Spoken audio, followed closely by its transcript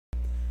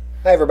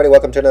Hi everybody,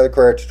 welcome to another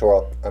Carrara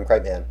tutorial. I'm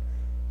cripeman.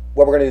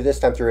 What we're going to do this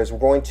time through is we're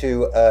going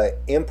to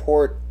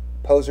import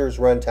Poser's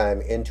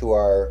runtime into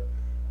our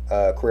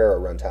Carrara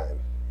runtime.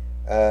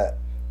 Uh,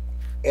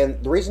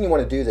 and the reason you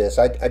want to do this,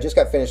 I just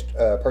got finished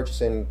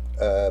purchasing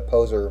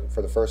Poser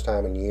for the first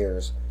time in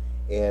years,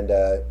 and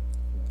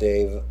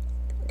they've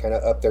kind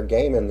of upped their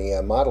game in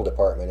the model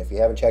department. If you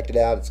haven't checked it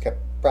out, it's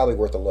probably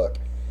worth a look.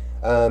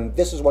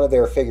 This is one of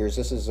their figures.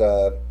 This is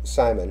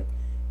Simon,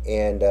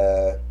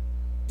 and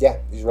yeah,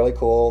 he's really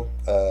cool.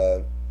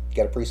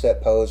 Got a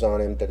preset pose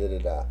on him. Da da da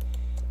da.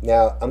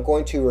 Now I'm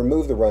going to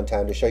remove the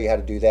runtime to show you how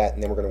to do that,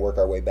 and then we're going to work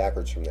our way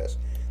backwards from this.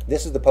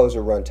 This is the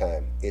Poser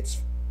runtime.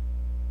 It's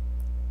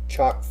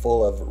chock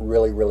full of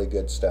really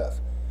good stuff.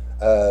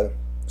 So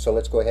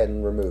let's go ahead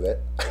and remove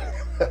it.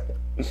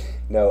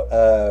 No,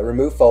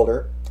 remove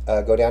folder.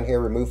 Go down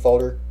here, remove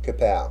folder,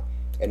 kapow,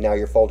 and now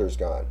your folder's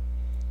gone.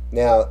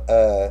 Now,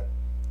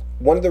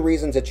 one of the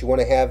reasons that you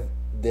want to have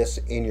this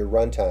in your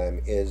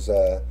runtime is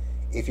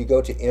if you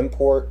go to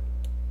import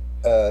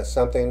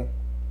something,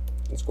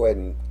 let's go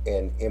ahead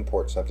and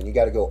import something. You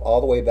got to go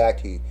all the way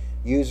back to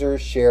users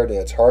shared, and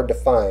it's hard to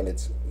find.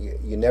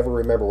 You never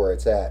remember where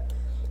it's at,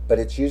 but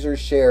it's users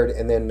shared,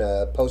 and then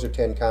Poser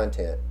 10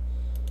 content,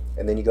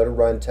 and then you go to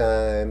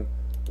runtime,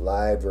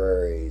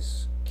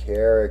 libraries,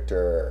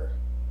 character.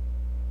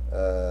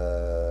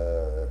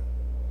 Yeah,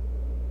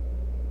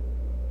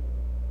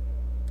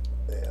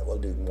 we'll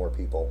do more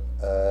people.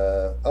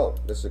 Oh,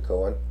 this is a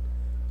cool one.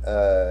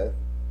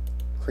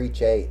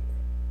 Create,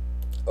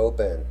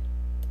 open,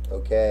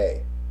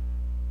 okay.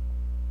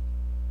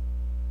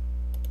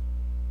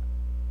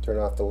 Turn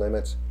off the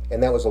limits.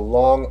 And that was a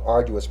long,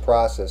 arduous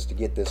process to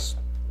get this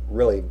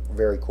really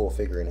very cool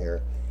figure in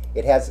here.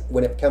 It has,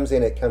 when it comes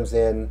in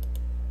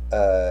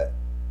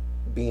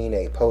being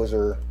a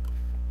poser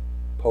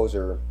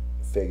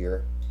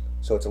figure.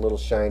 So it's a little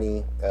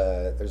shiny.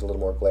 There's a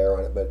little more glare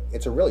on it, but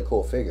it's a really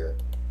cool figure.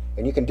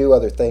 And you can do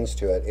other things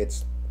to it.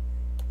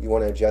 You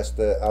want to adjust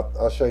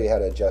I'll show you how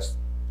to adjust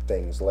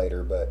things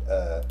later, but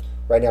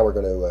right now we're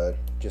going to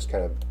just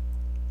kind of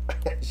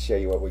show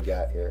you what we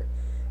got here.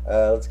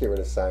 Let's get rid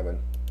of Simon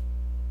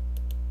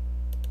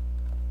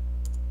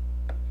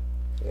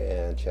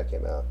and check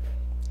him out.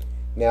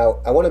 Now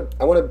I want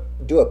to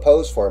do a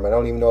pose for him. I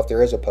don't even know if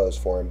there is a pose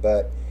for him,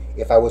 but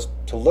if I was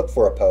to look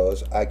for a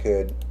pose, I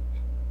could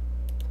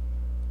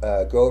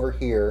go over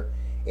here,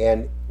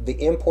 and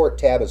the import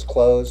tab is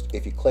closed.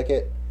 If you click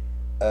it,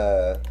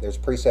 there's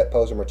preset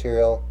poser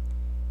material.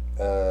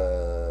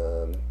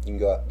 You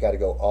got to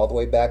go all the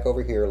way back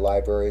over here,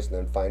 libraries, and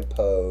then find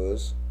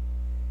pose.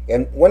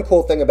 And one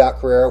cool thing about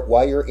Carrara,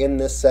 while you're in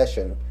this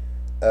session,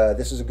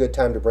 this is a good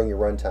time to bring your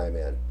runtime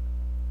in,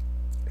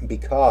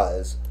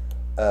 because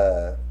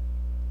there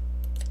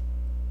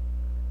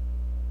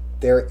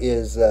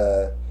is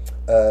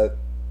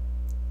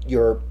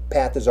your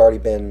path has already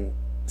been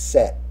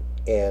set,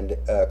 and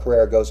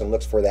Carrara goes and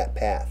looks for that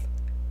path,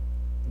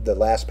 the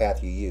last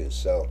path you use.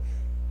 So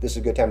this is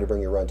a good time to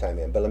bring your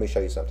runtime in. But let me show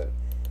you something.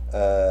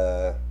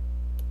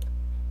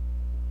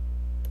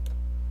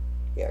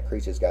 Yeah,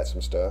 Creech's got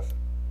some stuff,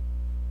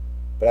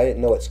 but I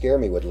didn't know what Scare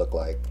Me would look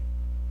like.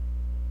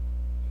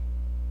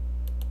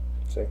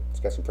 See, it's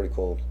got some pretty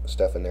cool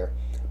stuff in there,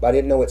 but I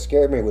didn't know what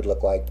Scare Me would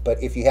look like.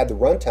 But if you had the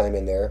runtime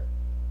in there,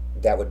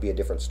 that would be a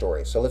different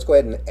story. So let's go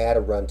ahead and add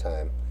a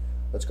runtime.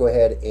 Let's go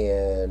ahead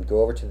and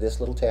go over to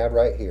this little tab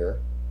right here,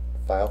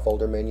 File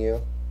Folder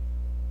menu.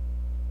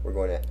 We're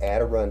going to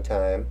add a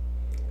runtime,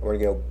 and we're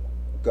going to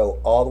go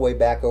all the way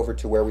back over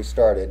to where we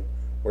started,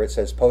 where it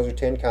says Poser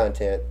 10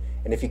 content.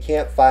 And if you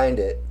can't find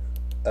it,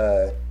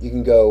 you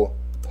can go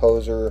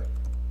Poser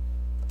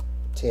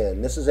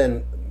 10. This is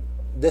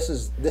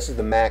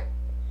the Mac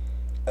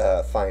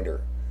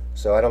Finder.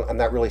 So I'm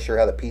not really sure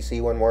how the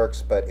PC one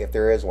works, but if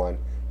there is one,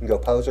 you can go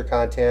Poser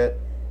content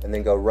and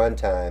then go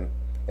runtime,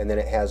 and then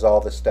it has all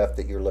the stuff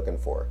that you're looking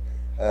for.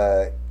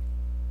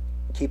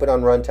 Keep it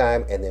on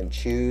runtime and then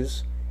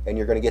choose, and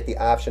you're going to get the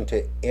option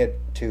to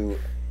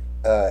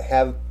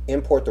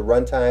import the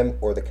runtime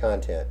or the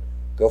content.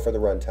 Go for the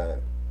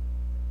runtime.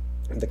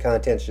 The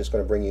content's just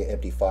going to bring you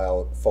empty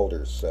file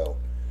folders. So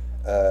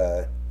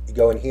you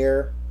go in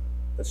here.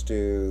 Let's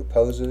do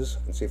poses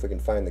and see if we can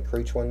find the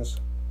Creech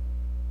ones.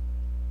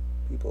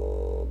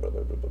 People, blah,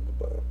 blah, blah, blah,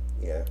 blah, blah.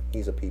 Yeah,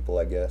 he's a people,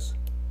 I guess.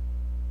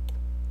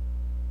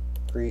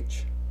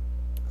 Creech,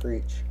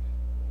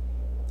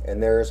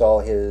 and there's all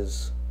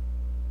his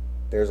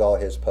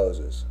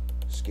poses.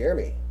 Scare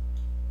Me.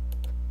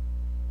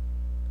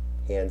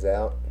 Hands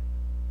out,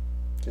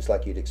 just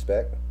like you'd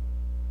expect.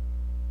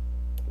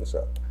 What's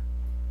up?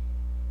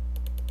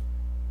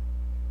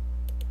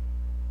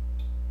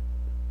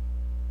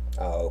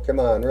 Oh, come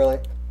on, really?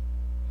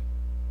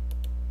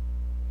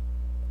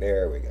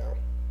 There we go.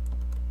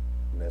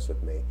 Mess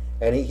with me.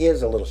 And he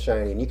is a little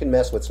shiny, and you can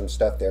mess with some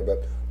stuff there,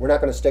 but we're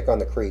not going to stick on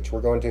the Creech.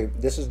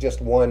 This is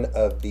just one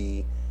of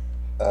the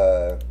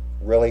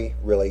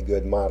really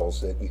good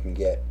models that you can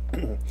get.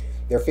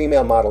 Their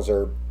female models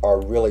are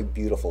really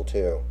beautiful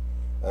too.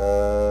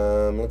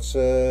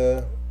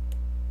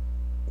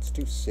 Let's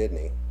do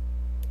Sydney.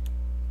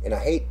 And I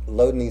hate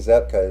loading these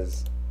up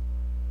because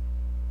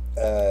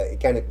you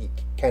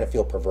kind of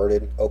feel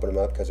perverted. Open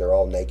them up because they're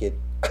all naked.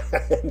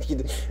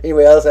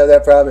 Anybody else have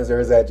that problem, or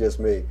is that just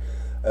me?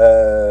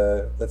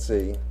 Let's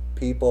see.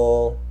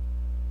 People.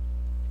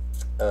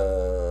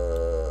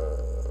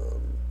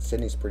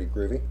 Sydney's pretty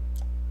groovy.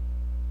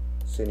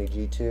 Sydney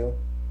G2.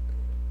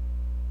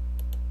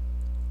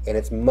 And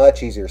it's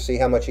much easier. See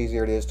how much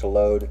easier it is to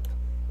load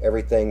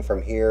everything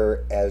from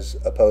here as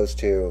opposed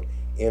to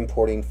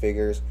importing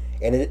figures.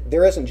 And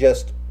there isn't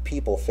just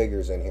people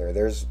figures in here.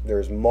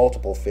 There's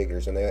multiple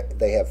figures, and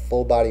they have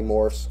full body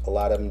morphs. A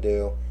lot of them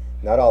do.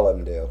 Not all of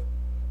them do.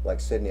 Like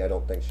Sydney, I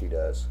don't think she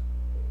does.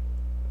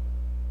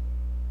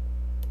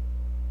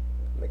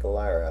 Make a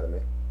liar out of me.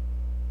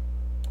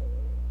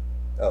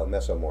 Oh,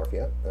 mesomorph,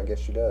 yeah, I guess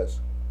she does.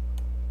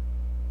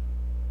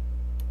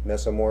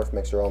 Mesomorph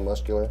makes her all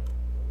muscular.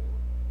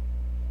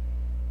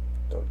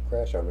 Don't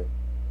crash on me.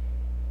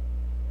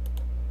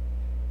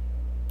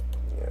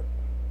 Yeah.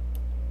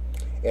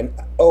 And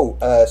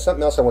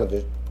something else I wanted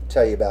to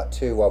tell you about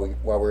too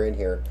while we're in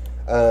here.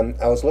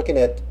 I was looking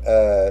at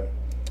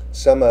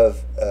some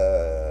of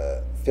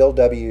Phil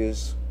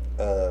W's,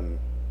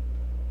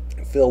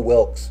 Phil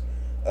Wilkes'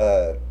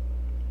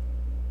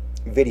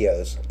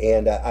 videos,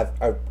 and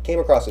I came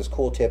across this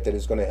cool tip that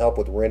is going to help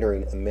with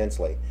rendering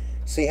immensely.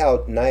 See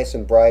how nice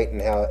and bright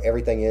and how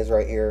everything is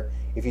right here?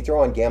 If you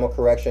throw on gamma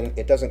correction,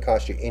 it doesn't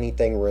cost you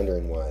anything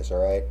rendering wise,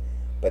 alright?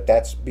 But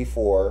that's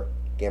before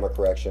gamma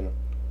correction.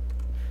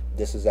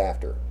 This is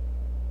after.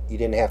 You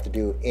didn't have to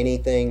do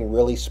anything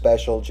really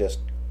special just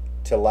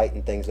to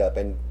lighten things up.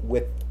 And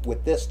with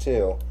this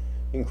too,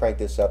 you can crank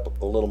this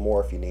up a little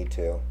more if you need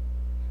to.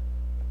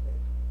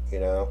 You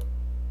know,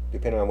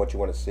 depending on what you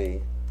want to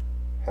see,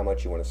 how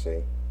much you want to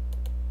see.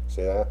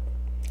 See that?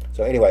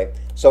 So anyway,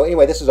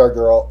 this is our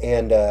girl,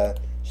 and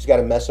she's got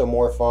a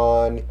mesomorph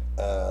on.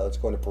 Let's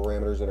go into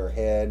parameters in her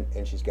head,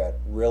 and she's got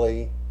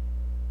really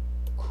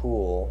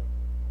cool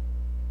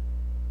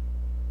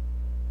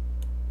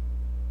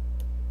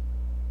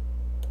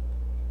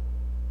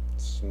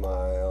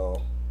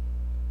smile,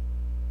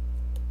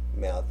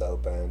 mouth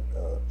open.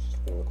 Oh, she's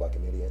gonna look like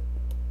an idiot.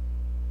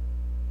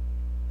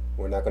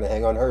 We're not going to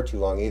hang on her too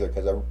long either,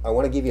 because I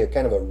want to give you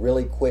kind of a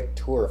really quick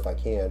tour if I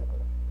can.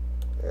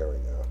 There we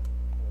go.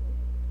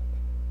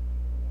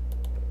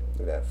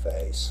 Look at that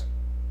face.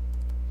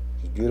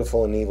 She's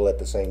beautiful and evil at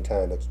the same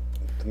time. That's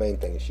the main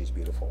thing, is she's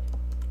beautiful.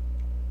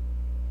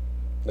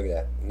 Look at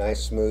that.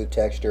 Nice smooth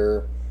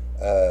texture.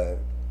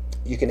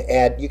 You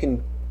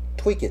can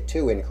tweak it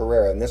too in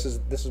Carrara, and this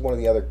is one of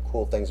the other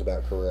cool things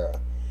about Carrara.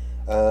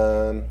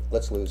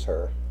 Let's lose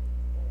her.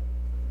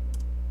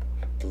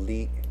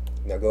 Delete.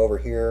 Now go over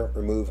here,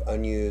 remove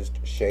unused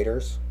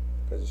shaders,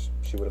 because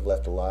she would have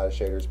left a lot of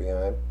shaders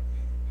behind.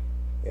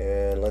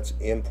 And let's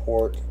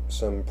import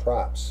some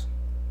props.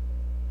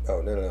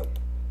 Oh, no.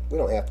 We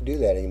don't have to do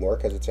that anymore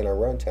because it's in our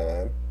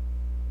runtime.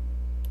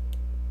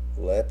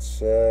 Let's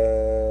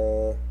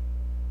do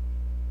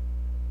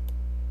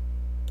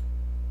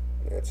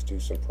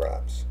some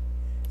props.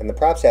 And the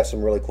props have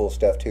some really cool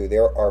stuff too.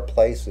 There are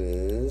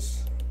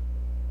places,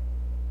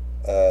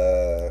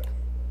 yeah.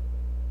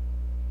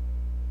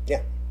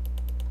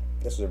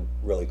 This is a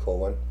really cool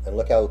one, and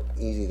look how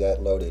easy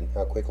that loaded,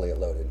 how quickly it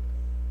loaded.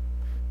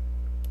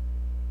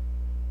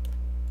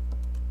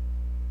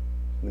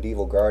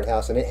 Medieval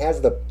guardhouse, and it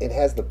has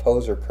the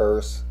poser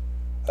curse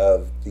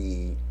of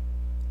the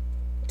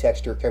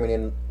texture coming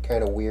in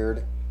kind of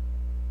weird,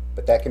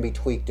 but that can be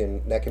tweaked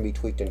in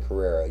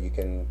Carrara. You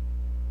can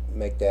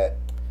make that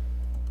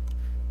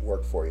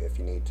work for you if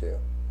you need to.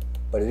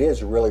 But it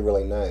is really,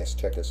 really nice.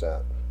 Check this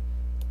out.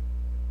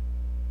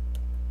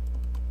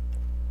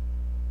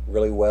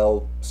 Really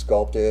well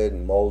sculpted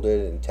and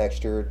molded and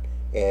textured,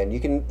 and you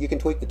can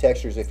tweak the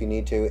textures if you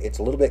need to. It's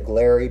a little bit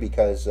glary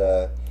because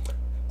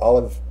all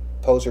of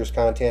Poser's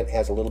content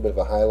has a little bit of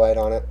a highlight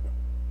on it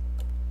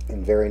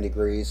in varying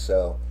degrees.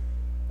 So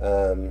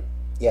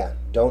yeah,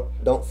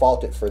 don't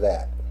fault it for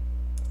that.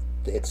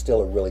 It's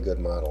still a really good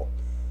model.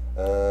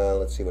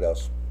 Let's see what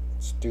else.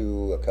 Let's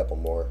do a couple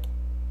more.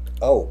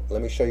 Oh,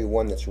 let me show you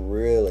one that's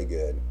really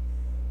good.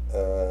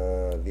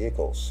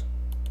 Vehicles.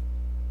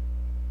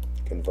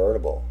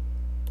 Convertible.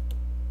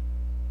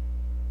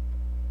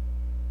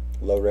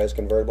 Low res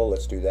convertible,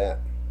 let's do that.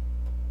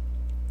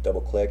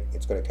 Double click,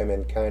 it's going to come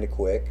in kind of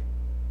quick.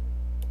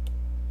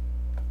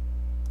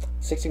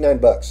 69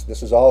 bucks.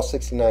 This is all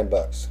 69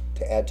 bucks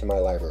to add to my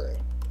library.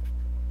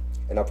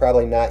 And I'll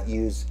probably not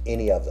use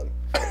any of them.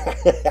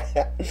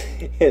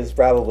 Is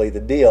probably the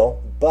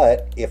deal,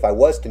 but if I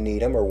was to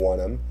need them or want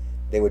them,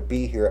 they would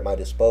be here at my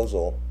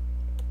disposal.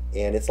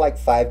 And it's like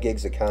 5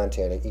 gigs of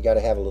content. You got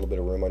to have a little bit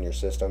of room on your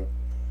system.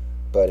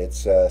 But it's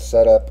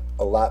set up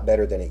a lot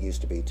better than it used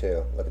to be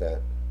too. Look at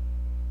that.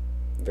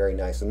 Very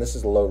nice. And this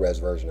is the low res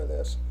version of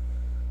this.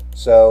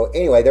 So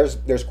anyway,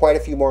 there's quite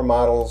a few more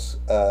models,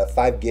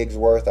 5 gigs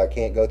worth. I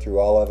can't go through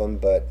all of them,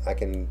 but I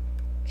can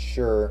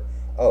sure.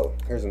 Oh,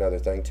 here's another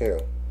thing too.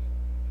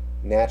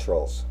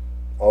 Naturals.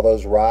 All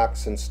those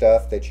rocks and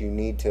stuff that you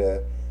need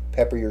to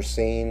pepper your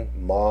scene,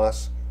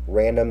 moss,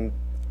 random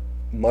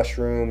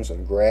mushrooms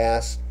and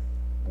grass.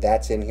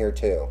 That's in here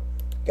too.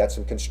 Got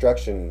some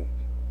construction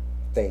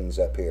things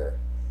up here.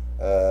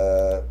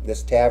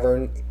 This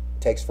tavern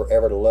takes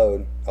forever to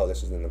load. Oh,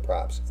 this is in the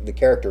props. The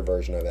character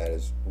version of that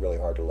is really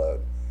hard to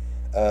load.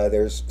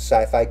 There's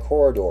Sci-Fi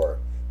Corridor.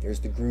 There's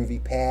the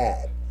Groovy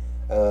Pad.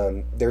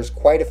 There's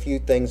quite a few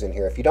things in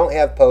here. If you don't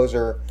have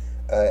Poser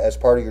as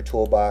part of your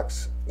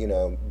toolbox,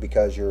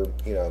 because you're,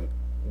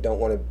 don't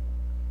want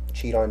to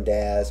cheat on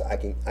Daz, I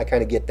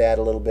kind of get that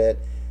a little bit,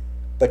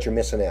 but you're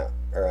missing out.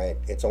 All right,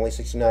 it's only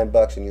 69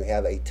 bucks, and you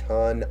have a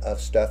ton of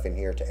stuff in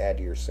here to add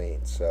to your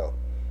scenes. So,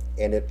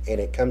 and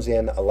it comes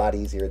in a lot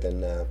easier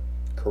than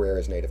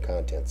Carrara's native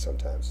content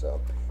sometimes.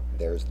 So,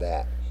 there's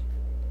that.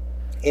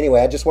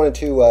 Anyway, I just wanted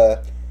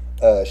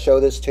to show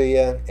this to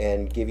you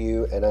and give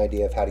you an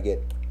idea of how to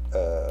get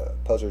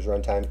Poser's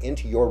Runtime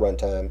into your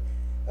runtime,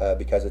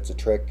 because it's a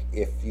trick.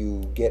 If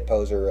you get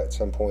Poser at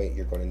some point,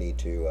 you're going to need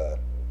to,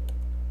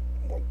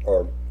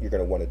 or you're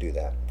going to want to do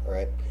that. All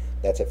right,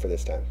 that's it for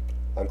this time.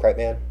 I'm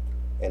cripeman,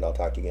 and I'll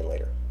talk to you again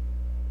later.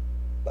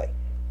 Bye.